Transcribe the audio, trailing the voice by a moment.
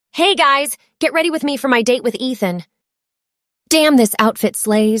Hey guys, get ready with me for my date with Ethan. Damn, this outfit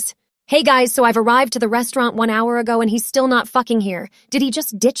slays. Hey guys, so I've arrived to the restaurant 1 hour ago and he's still not fucking here. Did he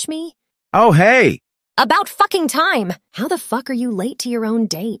just ditch me? Oh, hey! About fucking time! How the fuck are you late to your own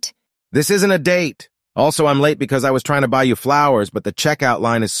date? This isn't a date. Also, I'm late because I was trying to buy you flowers, but the checkout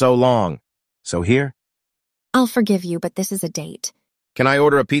line is so long. So here? I'll forgive you, but this is a date. Can I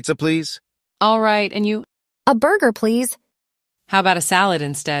order a pizza, please? All right, and you? A burger, please. How about a salad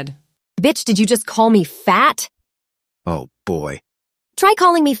instead? Bitch, did you just call me fat? Oh, boy. Try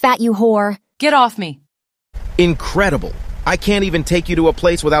calling me fat, you whore. Get off me. Incredible. I can't even take you to a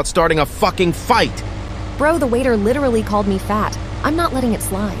place without starting a fucking fight. Bro, the waiter literally called me fat. I'm not letting it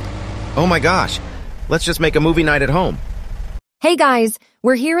slide. Oh my gosh. Let's just make a movie night at home. Hey guys,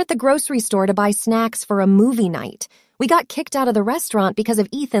 we're here at the grocery store to buy snacks for a movie night. We got kicked out of the restaurant because of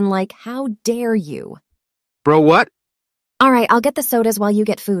Ethan, like, how dare you? Bro, what? All right, I'll get the sodas while you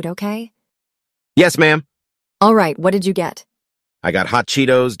get food, okay? Yes, ma'am. All right, what did you get? I got hot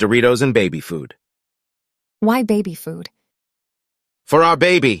Cheetos, Doritos, and baby food. Why baby food? For our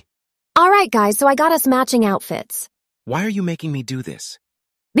baby. All right, guys, so I got us matching outfits. Why are you making me do this?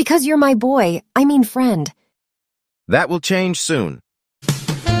 Because you're my boy, I mean friend. That will change soon.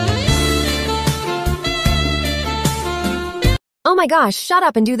 Oh my gosh, shut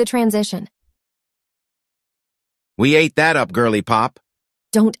up and do the transition. We ate that up, girly pop.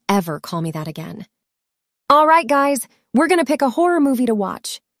 Don't ever call me that again. All right, guys, we're gonna pick a horror movie to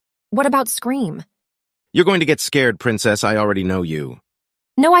watch. What about Scream? You're going to get scared, princess. I already know you.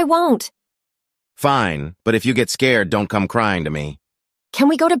 No, I won't. Fine, but if you get scared, don't come crying to me. Can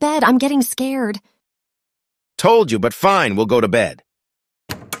we go to bed? I'm getting scared. Told you, but fine, we'll go to bed.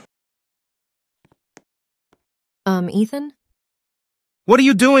 Ethan? What are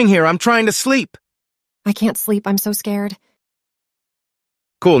you doing here? I'm trying to sleep. I can't sleep, I'm so scared.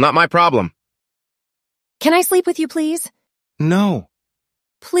 Cool, not my problem. Can I sleep with you, please? No.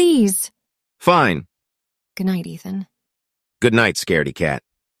 Please. Fine. Good night, Ethan. Good night, scaredy cat.